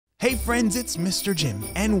Hey friends, it's Mr. Jim,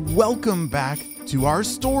 and welcome back to our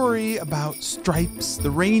story about Stripes,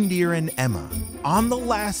 the reindeer, and Emma. On the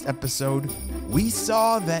last episode, we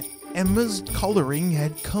saw that Emma's coloring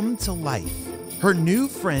had come to life. Her new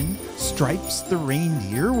friend, Stripes the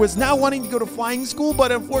reindeer, was now wanting to go to flying school,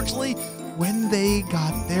 but unfortunately, when they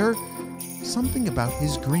got there, something about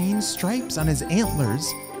his green stripes on his antlers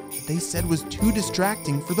they said was too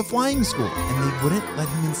distracting for the flying school, and they wouldn't let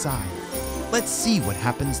him inside. Let's see what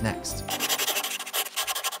happens next.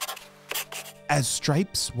 As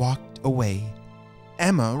Stripes walked away,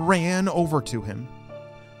 Emma ran over to him.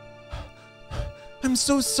 "I'm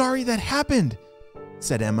so sorry that happened,"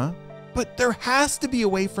 said Emma, "but there has to be a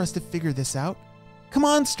way for us to figure this out. Come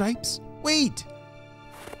on, Stripes, wait."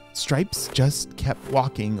 Stripes just kept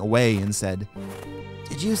walking away and said,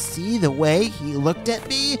 "Did you see the way he looked at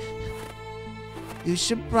me? You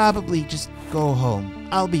should probably just go home.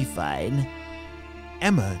 I'll be fine."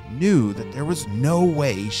 Emma knew that there was no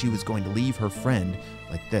way she was going to leave her friend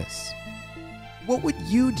like this. What would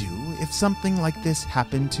you do if something like this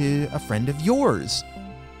happened to a friend of yours?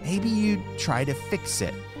 Maybe you'd try to fix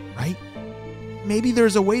it, right? Maybe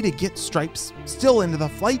there's a way to get Stripes still into the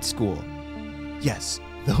flight school. Yes,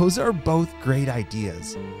 those are both great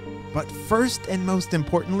ideas. But first and most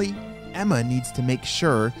importantly, Emma needs to make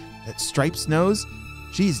sure that Stripes knows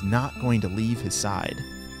she's not going to leave his side.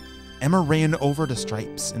 Emma ran over to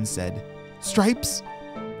Stripes and said, "Stripes,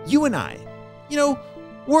 you and I,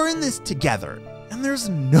 we're in this together, and there's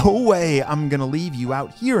no way I'm gonna leave you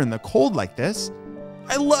out here in the cold like this.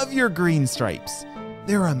 I love your green stripes.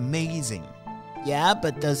 They're amazing." "Yeah,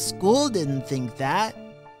 but the school didn't think that."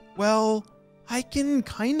 "Well, I can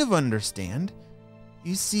kind of understand.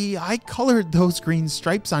 You see, I colored those green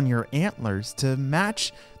stripes on your antlers to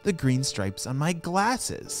match the green stripes on my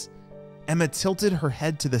glasses." Emma tilted her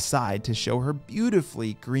head to the side to show her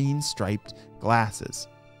beautifully green striped glasses.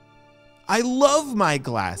 "I love my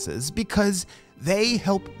glasses because they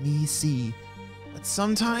help me see, but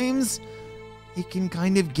sometimes it can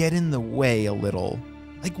kind of get in the way a little.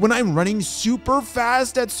 Like when I'm running super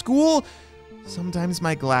fast at school, sometimes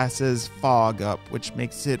my glasses fog up, which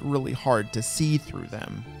makes it really hard to see through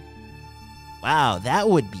them." "Wow, that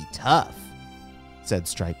would be tough," said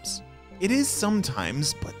Stripes. "It is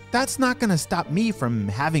sometimes, but that's not going to stop me from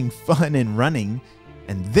having fun and running,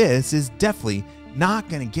 and this is definitely not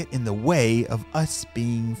going to get in the way of us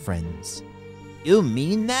being friends." "You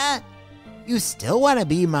mean that? You still want to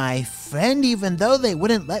be my friend even though they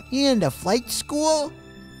wouldn't let me into flight school?"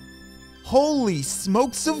 "Holy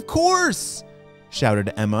smokes, of course!"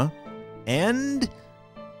 shouted Emma. "And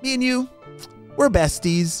me and you, we're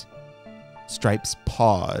besties." Stripes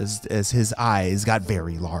paused as his eyes got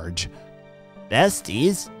very large.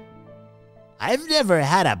 "Besties? I've never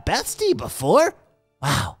had a bestie before.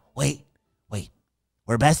 Wow, wait.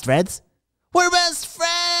 We're best friends? We're best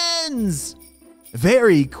friends!"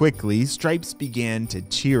 Very quickly, Stripes began to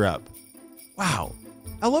cheer up. Wow,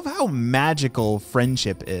 I love how magical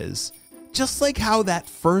friendship is. Just like how that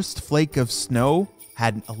first flake of snow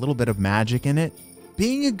had a little bit of magic in it,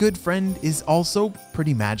 being a good friend is also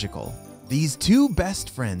pretty magical. These two best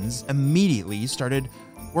friends immediately started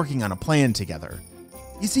working on a plan together.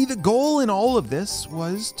 You see, the goal in all of this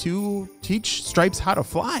was to teach Stripes how to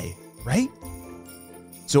fly, right?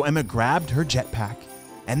 So Emma grabbed her jetpack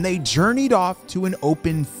and they journeyed off to an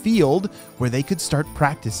open field where they could start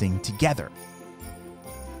practicing together.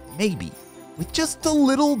 Maybe, with just a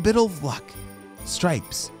little bit of luck,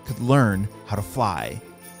 Stripes could learn how to fly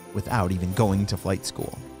without even going to flight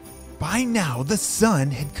school. By now, the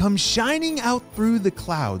sun had come shining out through the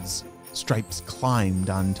clouds. Stripes climbed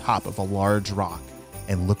on top of a large rock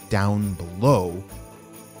and looked down below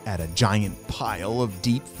at a giant pile of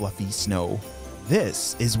deep, fluffy snow.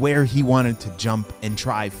 This is where he wanted to jump and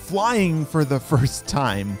try flying for the first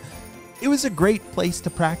time. It was a great place to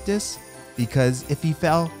practice because if he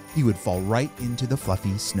fell, he would fall right into the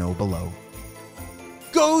fluffy snow below.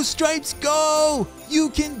 "Go, Stripes, go! You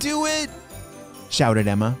can do it!" shouted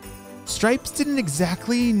Emma. Stripes didn't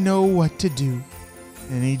exactly know what to do,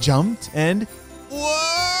 and he jumped and whoa!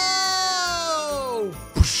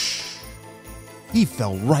 Whoosh! He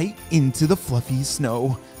fell right into the fluffy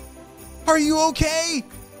snow. "Are you okay?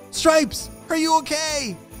 Stripes, are you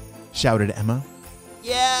okay?" shouted Emma.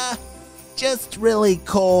 "Yeah, just really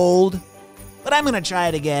cold, but I'm gonna try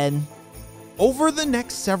it again." Over the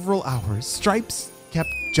next several hours, Stripes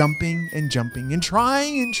kept jumping and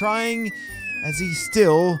trying as he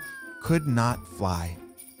still could not fly.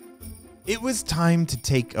 It was time to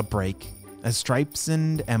take a break as Stripes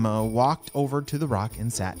and Emma walked over to the rock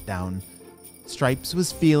and sat down. Stripes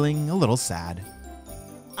was feeling a little sad.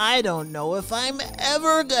 I don't know if I'm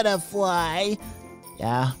ever gonna fly.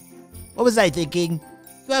 Yeah, what was I thinking?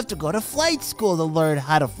 You have to go to flight school to learn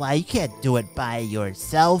how to fly. You can't do it by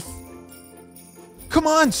yourself. Come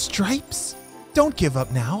on, Stripes. Don't give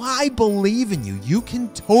up now. I believe in you. You can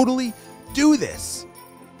totally do this.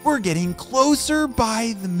 We're getting closer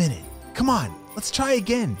by the minute. Come on, let's try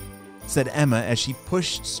again, said Emma as she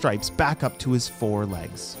pushed Stripes back up to his 4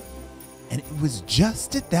 legs. And it was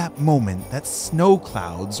just at that moment that snow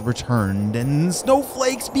clouds returned and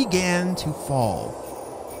snowflakes began to fall.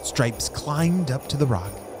 Stripes climbed up to the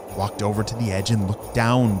rock, walked over to the edge and looked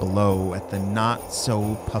down below at the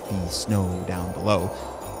not-so-puffy snow down below.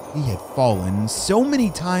 He had fallen so many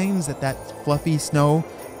times that fluffy snow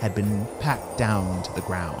had been packed down to the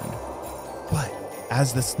ground. But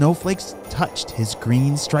as the snowflakes touched his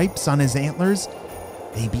green stripes on his antlers,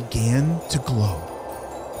 they began to glow.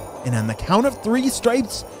 And on the count of 3,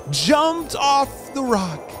 Stripes jumped off the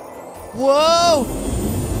rock. Whoa!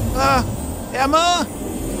 Emma?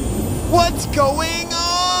 What's going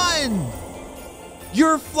on?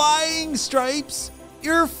 You're flying, Stripes!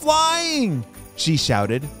 You're flying! She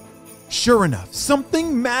shouted. Sure enough,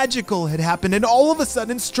 something magical had happened, and all of a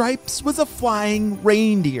sudden, Stripes was a flying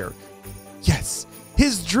reindeer. Yes,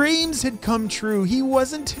 his dreams had come true. He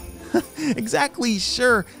wasn't exactly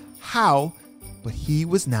sure how, but he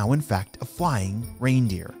was now, in fact, a flying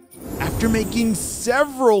reindeer. After making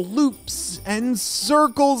several loops and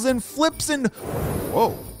circles and flips and...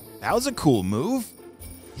 Whoa, that was a cool move.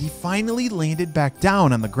 He finally landed back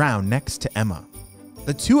down on the ground next to Emma.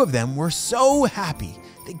 The two of them were so happy.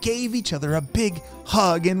 They gave each other a big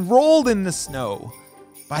hug and rolled in the snow.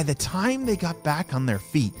 By the time they got back on their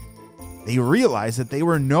feet, they realized that they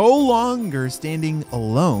were no longer standing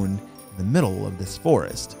alone in the middle of this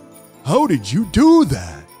forest. How did you do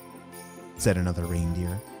that? Said another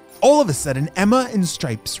reindeer. All of a sudden, Emma and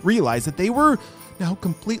Stripes realized that they were now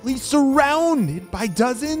completely surrounded by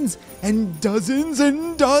dozens and dozens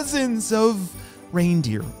and dozens of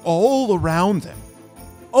reindeer all around them.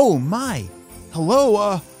 Oh my!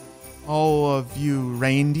 Hello, all of you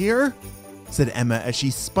reindeer, said Emma as she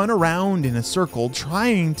spun around in a circle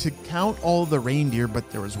trying to count all the reindeer, but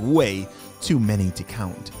there was way too many to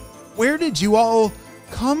count. Where did you all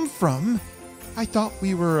come from? I thought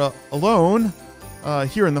we were alone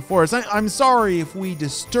here in the forest. I'm sorry if we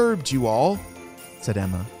disturbed you all, said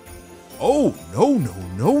Emma. Oh,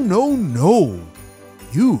 no.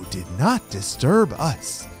 You did not disturb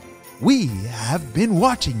us. We have been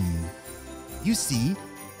watching you. You see,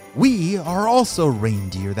 we are also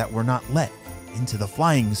reindeer that were not let into the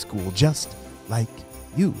flying school just like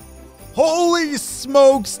you. Holy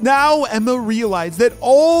smokes! Now Emma realized that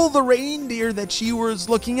all the reindeer that she was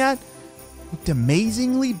looking at looked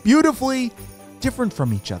amazingly, beautifully different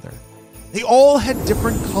from each other. They all had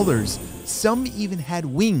different colors. Some even had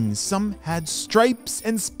wings. Some had stripes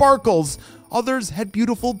and sparkles. Others had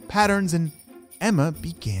beautiful patterns, and Emma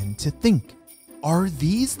began to think, are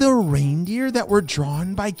these the reindeer that were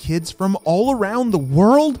drawn by kids from all around the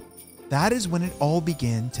world? That is when it all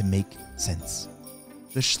began to make sense.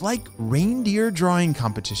 The Schleich reindeer drawing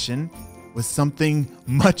competition was something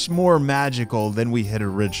much more magical than we had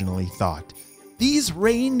originally thought. These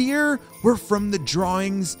reindeer were from the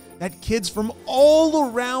drawings that kids from all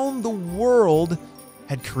around the world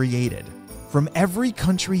had created. From every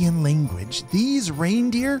country and language, these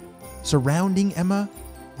reindeer surrounding Emma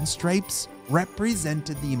and Stripes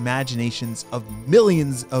represented the imaginations of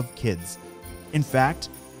millions of kids. In fact,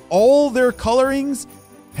 all their colorings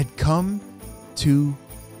had come to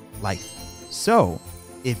life. So,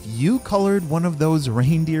 if you colored one of those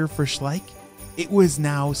reindeer for Schleich, it was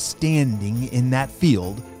now standing in that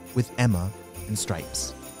field with Emma and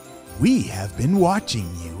Stripes. We have been watching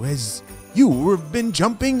you as you have been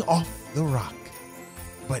jumping off the rock.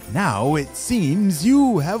 But now it seems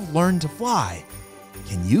you have learned to fly.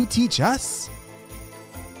 Can you teach us?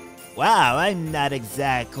 Wow, I'm not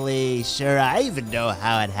exactly sure I even know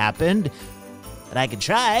how it happened, but I can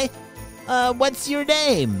try. What's your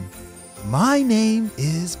name? My name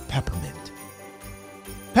is Peppermint.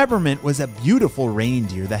 Peppermint was a beautiful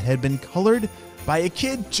reindeer that had been colored by a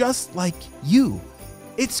kid just like you.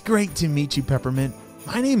 It's great to meet you, Peppermint.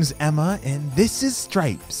 My name's Emma, and this is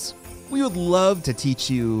Stripes. We would love to teach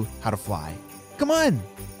you how to fly. Come on.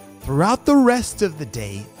 Throughout the rest of the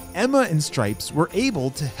day, Emma and Stripes were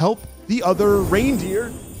able to help the other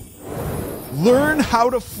reindeer learn how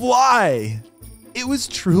to fly. It was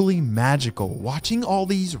truly magical watching all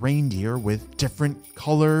these reindeer with different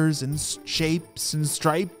colors and shapes and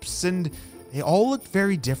stripes, and they all looked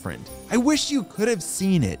very different. I wish you could have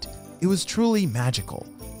seen it. It was truly magical.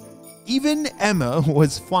 Even Emma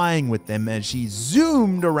was flying with them as she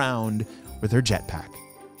zoomed around with her jetpack.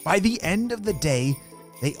 By the end of the day,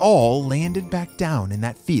 they all landed back down in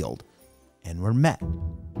that field and were met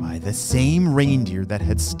by the same reindeer that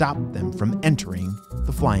had stopped them from entering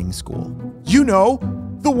the flying school. You know,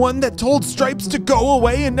 the one that told Stripes to go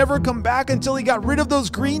away and never come back until he got rid of those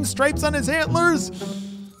green stripes on his antlers?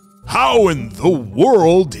 How in the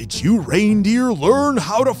world did you reindeer learn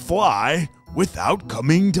how to fly without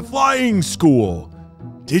coming to flying school?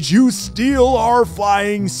 Did you steal our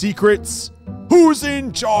flying secrets? Who's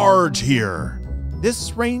in charge here?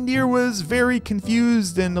 This reindeer was very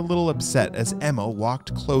confused and a little upset as Emma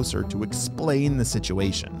walked closer to explain the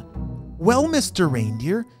situation. Well, Mr.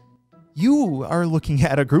 Reindeer, you are looking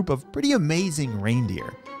at a group of pretty amazing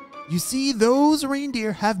reindeer. You see, those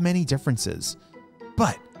reindeer have many differences,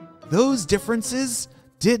 but those differences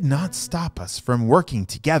did not stop us from working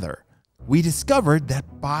together. We discovered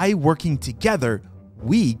that by working together,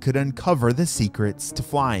 we could uncover the secrets to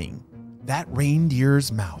flying. That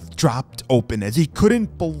reindeer's mouth dropped open as he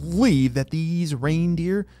couldn't believe that these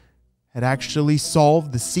reindeer had actually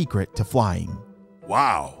solved the secret to flying.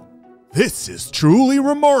 Wow, this is truly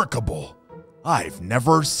remarkable. I've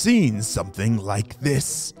never seen something like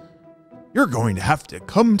this. You're going to have to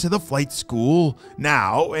come to the flight school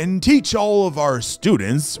now and teach all of our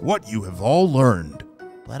students what you have all learned.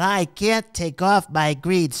 But I can't take off my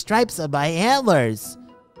green stripes on my antlers,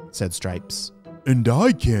 said Stripes. And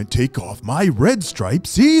I can't take off my red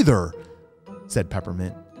stripes either, said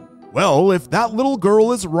Peppermint. Well, if that little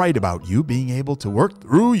girl is right about you being able to work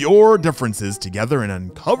through your differences together and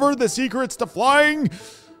uncover the secrets to flying,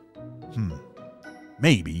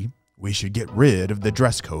 maybe we should get rid of the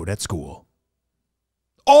dress code at school.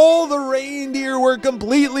 All the reindeer were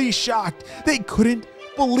completely shocked. They couldn't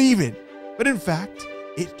believe it. But in fact,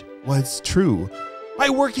 it was true. By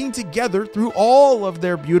working together through all of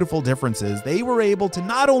their beautiful differences, they were able to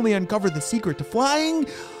not only uncover the secret to flying,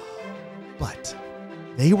 but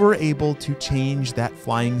they were able to change that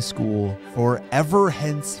flying school forever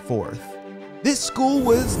henceforth. This school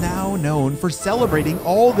was now known for celebrating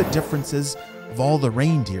all the differences of all the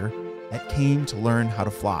reindeer that came to learn how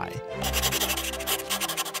to fly.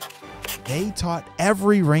 They taught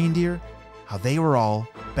every reindeer how they were all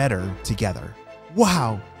better together.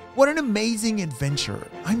 Wow! What an amazing adventure.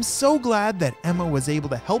 I'm so glad that Emma was able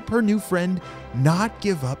to help her new friend not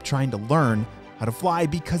give up trying to learn how to fly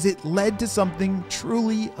because it led to something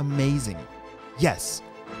truly amazing. Yes,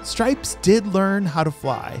 Stripes did learn how to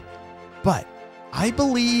fly, but I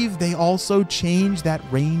believe they also changed that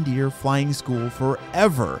reindeer flying school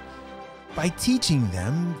forever by teaching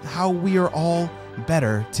them how we are all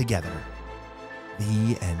better together.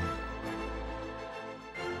 The end.